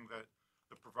ensuring that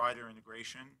the provider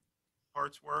integration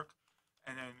parts work.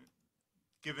 And then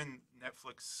given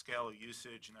Netflix scale of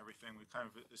usage and everything, we kind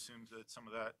of assumed that some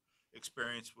of that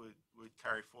experience would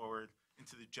carry forward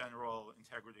into the general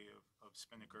integrity of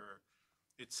Spinnaker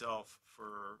itself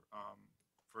for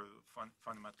the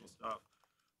fundamental stuff.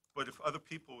 But if other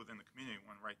people within the community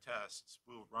want to write tests,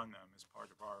 we'll run them as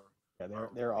part of our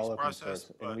they're all open process,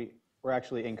 source, and we're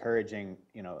actually encouraging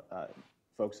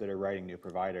folks that are writing new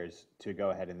providers to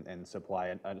go ahead and supply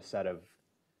a set of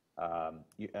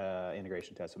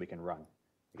integration tests that we can run.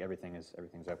 Like everything's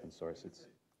open source. It's.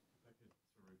 I could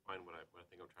sort of refine what I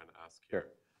think I'm trying to ask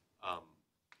here. Sure.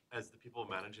 As the people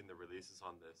managing the releases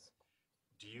on this,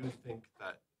 do you think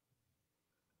that,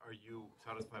 are you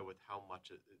satisfied with how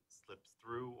much it slips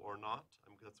through or not? I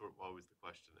mean, that's sort of always the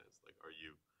question is, like, are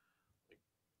you, like,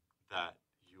 that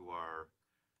you are,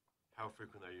 how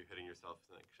frequently are you hitting yourself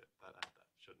saying, shit, that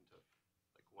shouldn't have,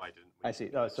 like, why didn't we? I see.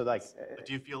 Oh, so like,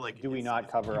 do you feel like do we it's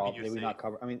not cover all? keeping you Do we safe? not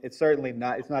cover? I mean, it's certainly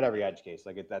not. It's not every edge case.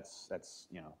 Like that's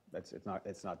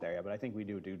it's not there yet. But I think we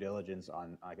do due diligence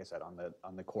on, like I said,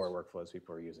 on the core workflows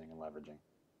people are using and leveraging.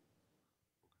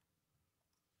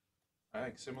 I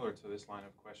think similar to this line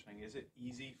of questioning, is it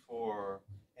easy for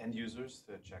end users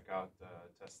to check out the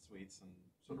test suites and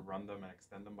sort of run them and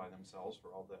extend them by themselves for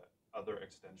all the other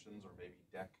extensions, or maybe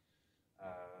deck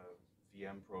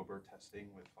VM prober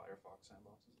testing with Firefox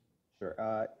sandboxes? Sure.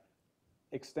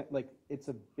 It's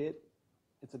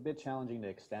a bit challenging to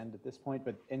extend at this point,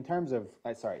 but in terms of,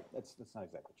 sorry, that's not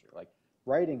exactly true. Like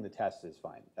writing the test is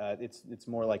fine. It's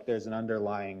more like there's an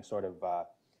underlying sort of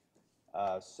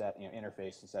set,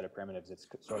 interface and set of primitives. It's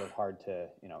sort of hard to,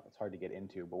 it's hard to get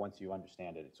into, but once you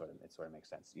understand it, it sort of makes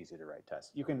sense. It's easy to write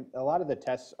tests. A lot of the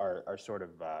tests are sort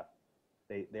of,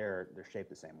 they're shaped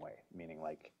the same way, meaning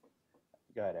like,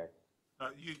 go ahead, Eric.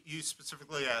 You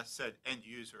specifically said end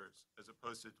users as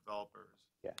opposed to developers.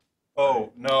 Yeah.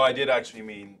 Oh, no, I did actually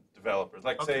mean developers.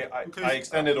 Like, Okay, say I because-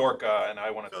 extended Orca and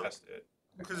I want to So- test it,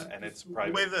 Because and it's the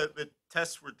private. way the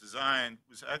tests were designed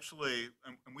was actually,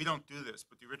 and we don't do this,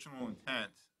 but the original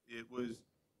intent, it was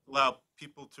allow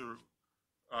people to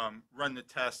run the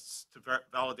tests to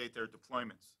validate their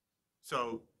deployments.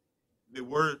 So they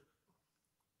were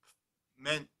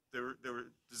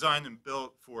designed and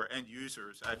built for end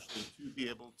users actually to be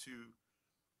able to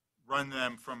run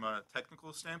them from a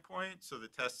technical standpoint, so the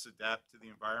tests adapt to the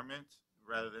environment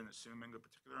rather than assuming a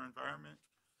particular environment.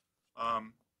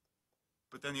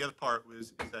 But then the other part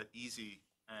was, is that easy?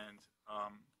 And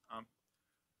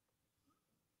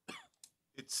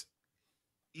it's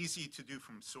easy to do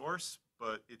from source,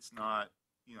 but it's not,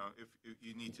 if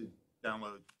you need to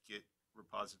download Git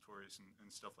repositories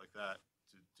and stuff like that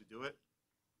to do it.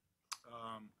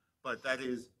 But that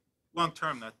is, long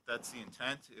term, that's the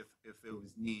intent. If there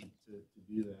was need to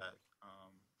do that,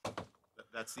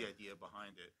 that's the idea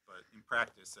behind it. But in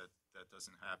practice, that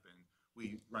doesn't happen.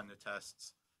 We run the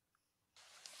tests.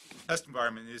 Test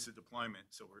environment is a deployment,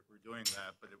 so we're doing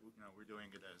that, but we're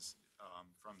doing it as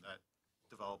from that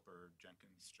developer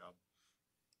Jenkins job.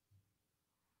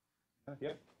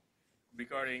 Yeah.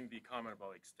 Regarding the comment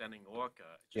about extending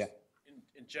Orca, just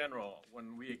in general,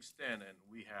 when we extend and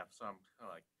we have some kind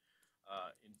of like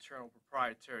internal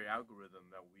proprietary algorithm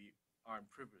that we aren't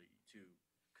privy to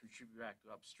contribute back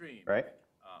to upstream, Right.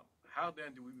 How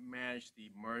then do we manage the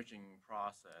merging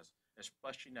process,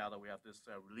 especially now that we have this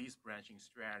release branching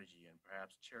strategy, and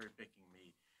perhaps cherry picking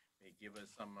may give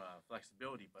us some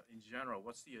flexibility, but in general,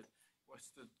 what's the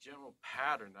general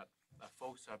pattern that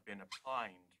folks have been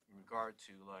applying in regard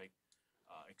to like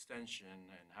extension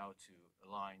and how to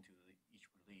align to each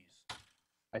release?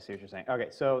 I see what you're saying.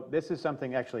 Okay, so this is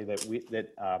something actually that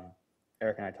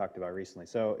Eric and I talked about recently.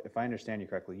 So if I understand you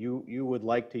correctly, you would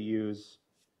like to use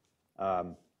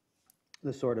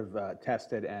the sort of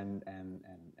tested and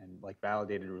like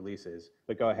validated releases,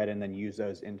 but go ahead and then use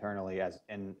those internally as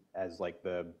like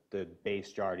the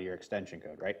base jar to your extension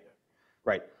code, right?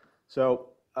 Right. So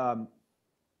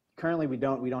currently we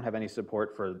don't have any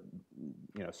support for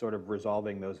sort of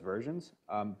resolving those versions.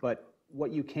 But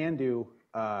what you can do,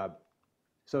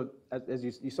 so as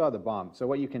you saw the bomb, so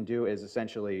what you can do is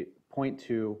essentially point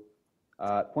to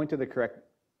the correct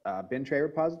bin tray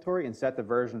repository and set the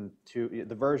version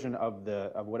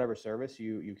of whatever service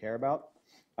you care about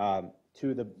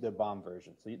to the bomb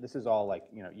version. So this is all like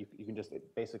you can just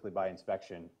basically by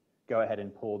inspection go ahead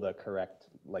and pull the correct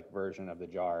like version of the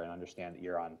jar and understand that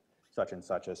you're on such and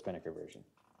such a Spinnaker version.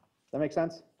 Does that make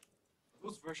sense?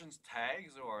 those versions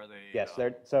tags or are they? Yes,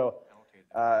 they're, so,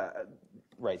 annotated?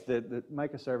 right, the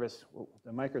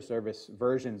microservice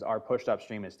versions are pushed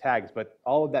upstream as tags, but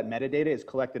all of that metadata is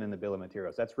collected in the bill of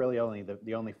materials. That's really only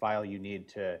the only file you need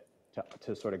to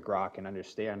sort of grok and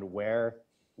understand where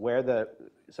the,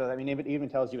 so I mean, it even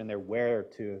tells you in there where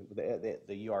to,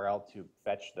 the URL to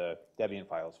fetch the Debian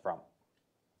files from.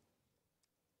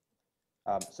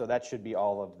 So that should be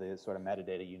all of the sort of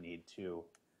metadata you need to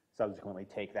subsequently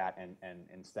take that and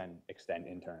extend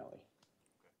internally.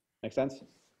 Make sense?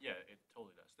 Yeah, it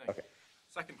totally does. Thank Okay. you.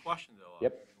 Second question, though,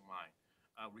 Yep. if you don't mind.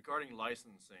 Regarding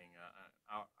licensing,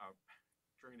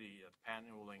 during the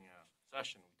paneling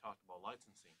session, we talked about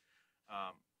licensing.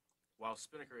 While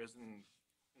Spinnaker isn't,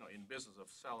 in business of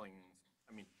selling,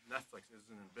 I mean, Netflix isn't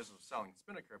in business of selling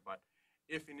Spinnaker, but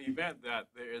if in the event that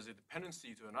there is a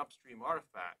dependency to an upstream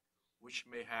artifact, which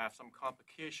may have some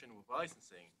complication with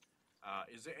licensing,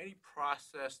 is there any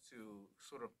process to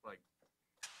sort of like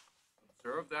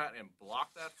observe that and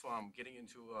block that from getting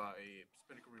into a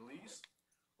Spinnaker release?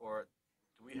 Or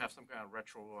do we have some kind of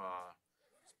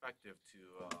retrospective to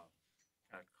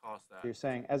kind of cause that? You're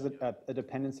saying as a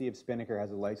dependency of Spinnaker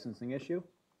has a licensing issue?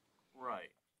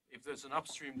 Right. If there's an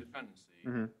upstream dependency,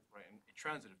 Mhm. right, and a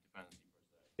transitive dependency per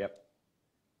se. Yep.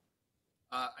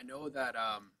 I know that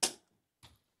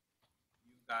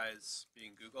you guys,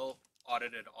 being Google,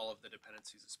 audited all of the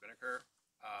dependencies of Spinnaker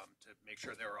to make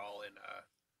sure they were all in a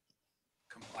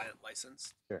compliant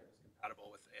license, Sure.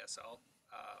 compatible with ASL.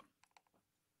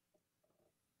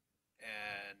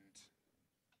 And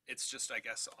it's just, I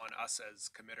guess, on us as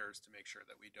committers to make sure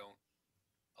that we don't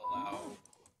allow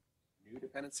new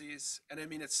dependencies. And I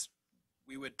mean,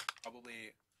 we would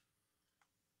probably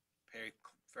pay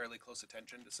fairly close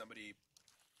attention to somebody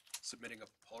submitting a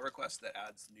pull request that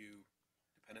adds new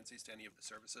dependencies to any of the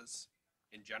services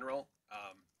in general.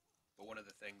 But one of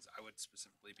the things I would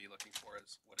specifically be looking for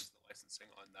is what is the licensing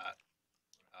on that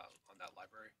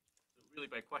library. So really,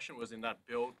 my question was in that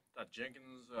build, that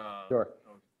Jenkins Sure.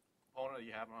 component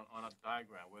you have on a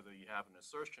diagram, whether you have an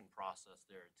assertion process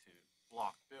there to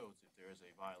block builds if there is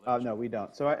a violation. No, we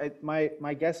don't. So my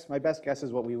best guess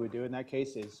is what we would do in that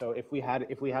case is, so if we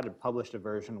had published a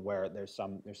version where there's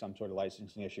some sort of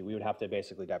licensing issue, we would have to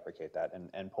basically deprecate that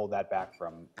and pull that back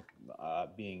from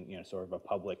being sort of a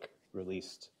public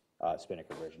released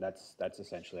Spinnaker version. That's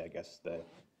essentially, I guess,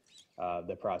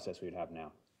 the process we would have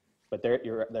now. But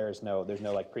there's no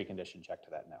like precondition check to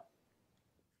that now.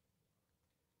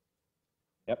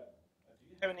 Yep. Do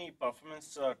you have any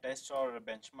performance tests or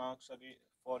benchmarks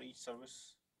for each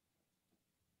service?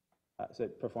 So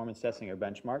performance testing or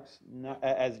benchmarks? No,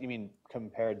 as you mean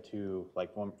compared to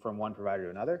like from one provider to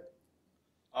another?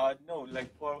 No,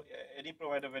 like for any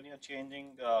provider, when you're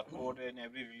changing code in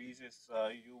every releases,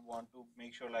 you want to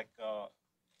make sure like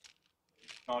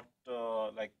it's not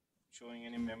like showing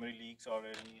any memory leaks or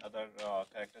any other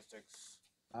characteristics.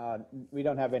 We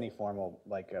don't have any formal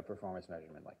like performance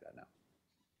measurement like that now.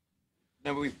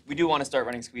 No, but we do want to start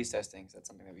running squeeze testing. So that's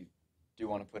something that we do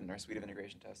want to put in our suite of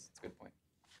integration tests. That's a good point.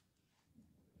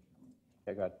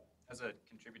 Okay, go ahead. As a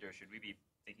contributor, should we be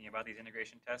thinking about these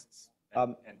integration tests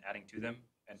and adding to them?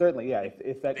 And certainly, yeah.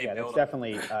 If that, yeah, that's build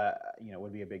definitely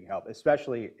would be a big help.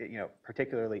 Especially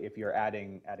particularly if you're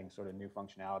adding sort of new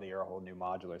functionality or a whole new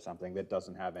module or something that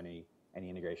doesn't have any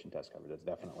integration test coverage. That's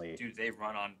definitely. Do they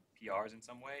run on PRs in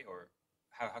some way, or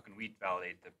how can we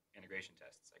validate the integration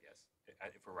tests? I guess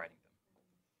if we're writing them.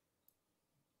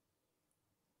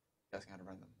 Asking how to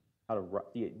run them. How to run?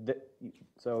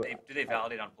 So Do they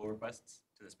validate on pull requests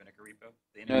to the Spinnaker repo?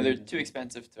 No, they're too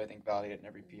expensive to, I think, validate in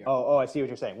every PR. Oh, I see what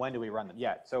you're saying. When do we run them?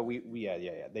 Yeah. So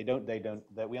yeah. They don't.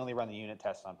 That we only run the unit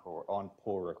tests on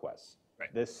pull requests.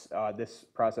 Right. This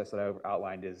process that I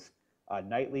outlined is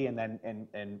nightly, and then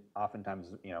and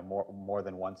oftentimes more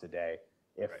than once a day.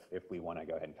 If we want to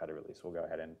go ahead and cut a release, we'll go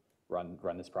ahead and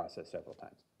run this process several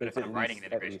times. But if I'm writing an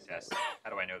at integration least test, how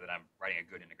do I know that I'm writing a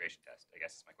good integration test? I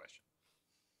guess is my question.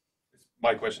 It's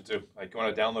my question too. Like, you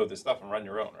want to download this stuff and run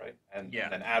your own, right? And Yeah.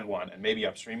 then add one and maybe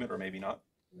upstream it or maybe not.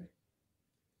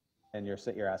 And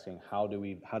you're asking how do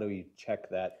we check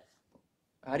that?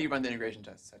 How do you run the integration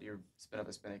tests? How do you spin up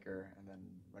a Spinnaker and then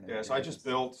run it? Yeah, so I just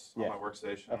built on my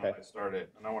workstation. Okay. I started,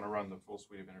 and I want to run the full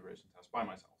suite of integration tests by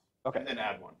myself. Okay. And then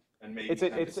add one, and maybe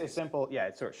It's a simple, yeah,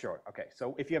 it's sort of short. Okay,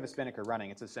 so if you have a Spinnaker running,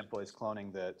 it's as simple as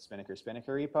cloning the Spinnaker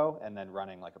repo and then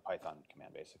running like a Python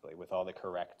command basically with all the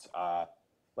correct,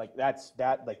 like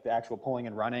like the actual pulling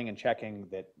and running and checking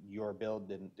that your build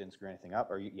didn't screw anything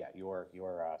up, or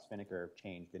your Spinnaker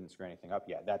change didn't screw anything up.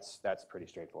 Yeah, that's pretty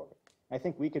straightforward. I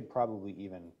think we could probably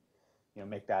even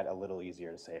make that a little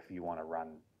easier to say if you want to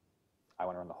run I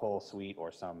want to run the whole suite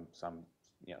or some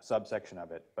subsection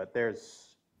of it. But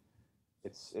it's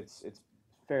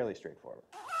fairly straightforward.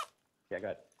 Yeah, go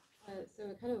ahead. So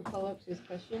kind of a follow-up to his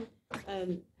question,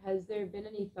 has there been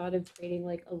any thought of creating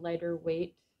like a lighter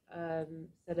weight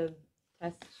set of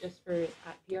tests just for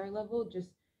at PR level, just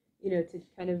to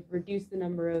kind of reduce the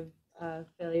number of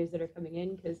failures that are coming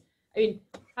in? Because I mean,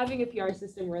 having a PR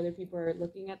system where other people are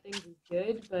looking at things is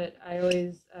good, but I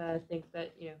always think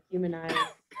that human eyes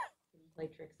can play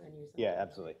tricks on you. Yeah,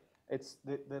 absolutely. It's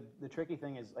the tricky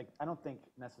thing is, like, I don't think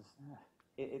necessarily.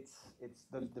 It's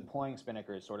the deploying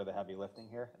Spinnaker is sort of the heavy lifting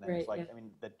here, and then Right, it's like, yeah. I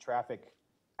mean, the traffic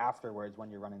afterwards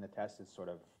when you're running the test is sort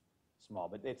of small,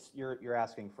 but it's you're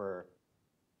asking for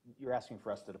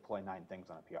us to deploy 9 things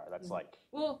on a PR. That's like,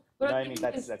 well, you what know what I'm I mean?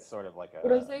 thinking is, That's sort of like a.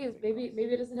 what I'm saying is big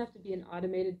maybe it doesn't have to be an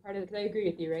automated part of it, because I agree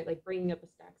with you, right? Like bringing up a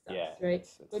stack sucks, Yeah, right?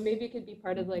 it's- But maybe it could be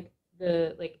part of like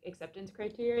the acceptance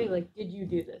criteria. Like, did you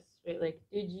do this, right? Like,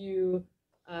 did you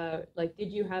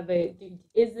have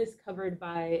is this covered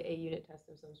by a unit test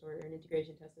of some sort or an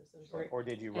integration test of some sort? Or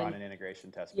did you run an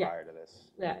integration test Yeah. prior to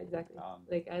this? Yeah, exactly. Um,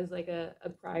 Like as like a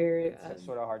prior. It's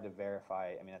sort of hard to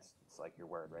verify. I mean, it's like your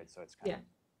word, right? So it's kind of.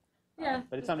 Yeah.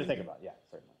 But it's something to think about. Yeah,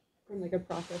 certainly. From like a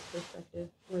process perspective,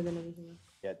 more than anything else.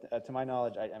 Yeah, to my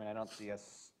knowledge, I mean, I don't see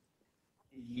us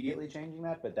immediately changing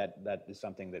that, but that is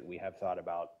something that we have thought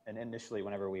about. And initially,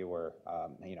 whenever we were,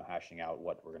 hashing out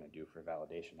what we're going to do for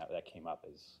validation, that came up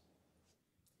as,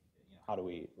 how do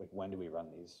we, like, when do we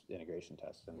run these integration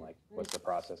tests, and like, what's the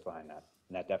process behind that?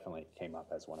 And that definitely came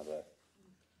up as one of the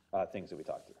things that we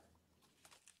talked through.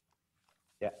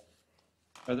 Yeah.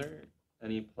 Are there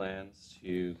any plans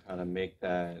to kind of make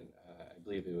that, I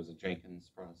believe it was a Jenkins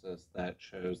process that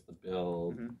shows the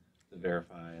build, the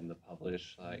verify, and the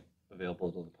publish, like,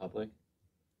 available to the public?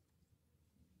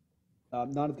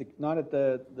 Not at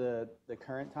the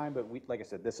current time, but we, like I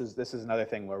said, this is another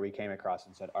thing where we came across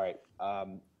and said, all right,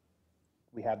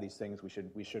 we have these things,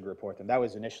 we should report them. That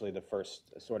was initially the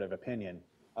first sort of opinion,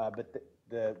 but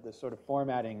the sort of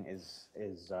formatting is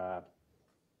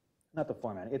not the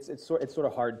formatting. It's sort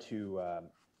of hard to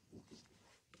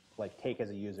like take as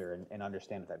a user and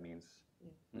understand what that means.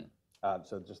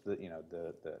 So just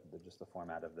the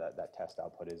format of that test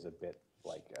output is a bit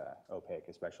like opaque,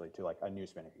 especially to like a new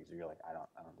Spinnaker user. You're like, I don't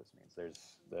know what this means.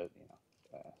 There's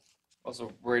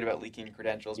Also worried about leaking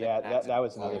credentials. yeah, that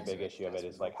was another big issue of it,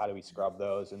 is like, how do we scrub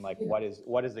those, and like what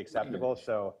is acceptable?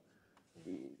 So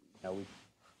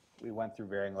we went through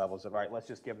varying levels of, all right, let's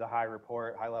just give the high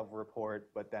level report,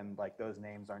 but then like those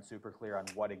names aren't super clear on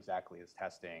what exactly is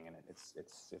testing, and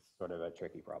it's sort of a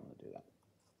tricky problem to do that.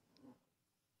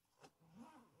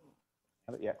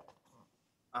 Yeah.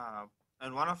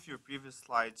 In one of your previous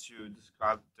slides, you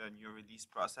described the new release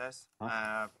process.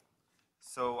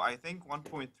 So I think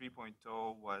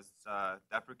 1.3.0 was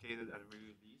deprecated and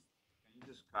re-released. Can you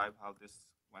describe how this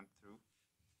went through?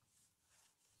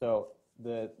 So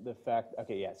the fact,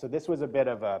 okay, yeah. So this was a bit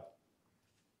of a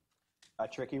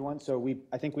tricky one. So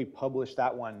I think we published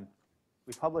that one.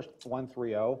 We published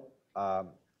 1.3.0.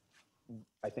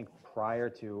 I think prior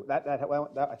to that,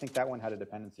 I think that one had a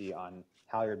dependency on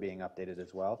Halyard being updated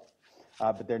as well.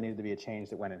 But there needed to be a change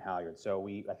that went in Halyard. So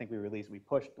I think we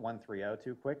pushed 1.3.0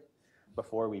 too quick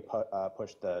before we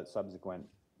pushed the subsequent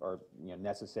or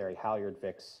necessary Halyard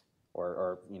fix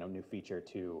or new feature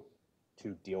to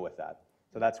deal with that.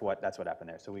 So that's what happened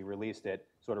there. So we released it,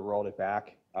 sort of rolled it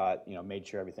back, made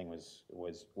sure everything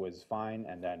was fine,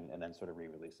 and then sort of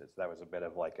re-released it. So that was a bit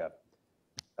of like a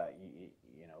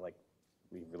like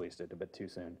we released it a bit too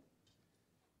soon.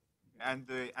 And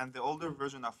the older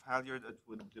version of Halyard that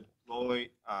would deploy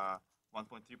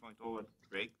 1.3.0 would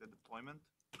break the deployment.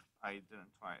 I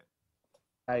didn't try it.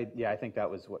 I think that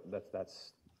was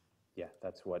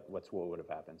that's what would have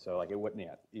happened. So like it wouldn't,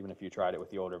 even if you tried it with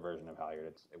the older version of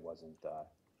Halyard, it wasn't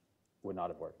would not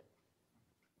have worked.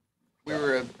 We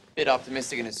were a bit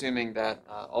optimistic in assuming that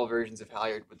all versions of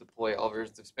Halyard would deploy all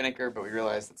versions of Spinnaker, but we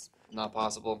realized that's not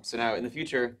possible. So now in the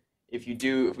future, if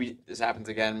this happens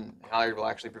again, Halyard will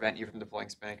actually prevent you from deploying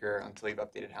Spinnaker until you've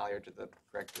updated Halyard to the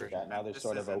correct version. Yeah, now there's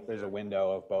sort of there's a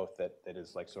window of both that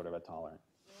is like sort of a tolerant.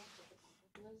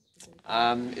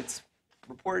 It's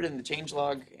reported in the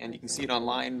changelog, and you can see it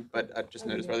online, but I've just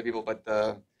noticed for other people, but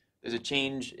there's a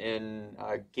change in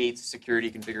Gates security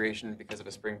configuration because of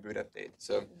a Spring Boot update.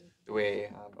 So the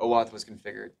way OAuth was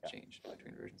configured changed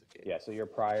between versions of Gate. Yeah, so your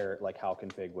prior like HAL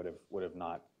config would have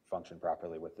not functioned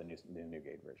properly with the new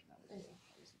Gate version.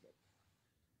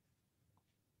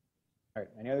 All right,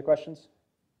 any other questions?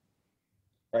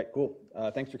 All right, cool.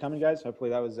 Thanks for coming, guys. Hopefully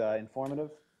that was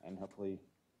informative, and hopefully,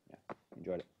 you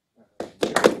enjoyed it.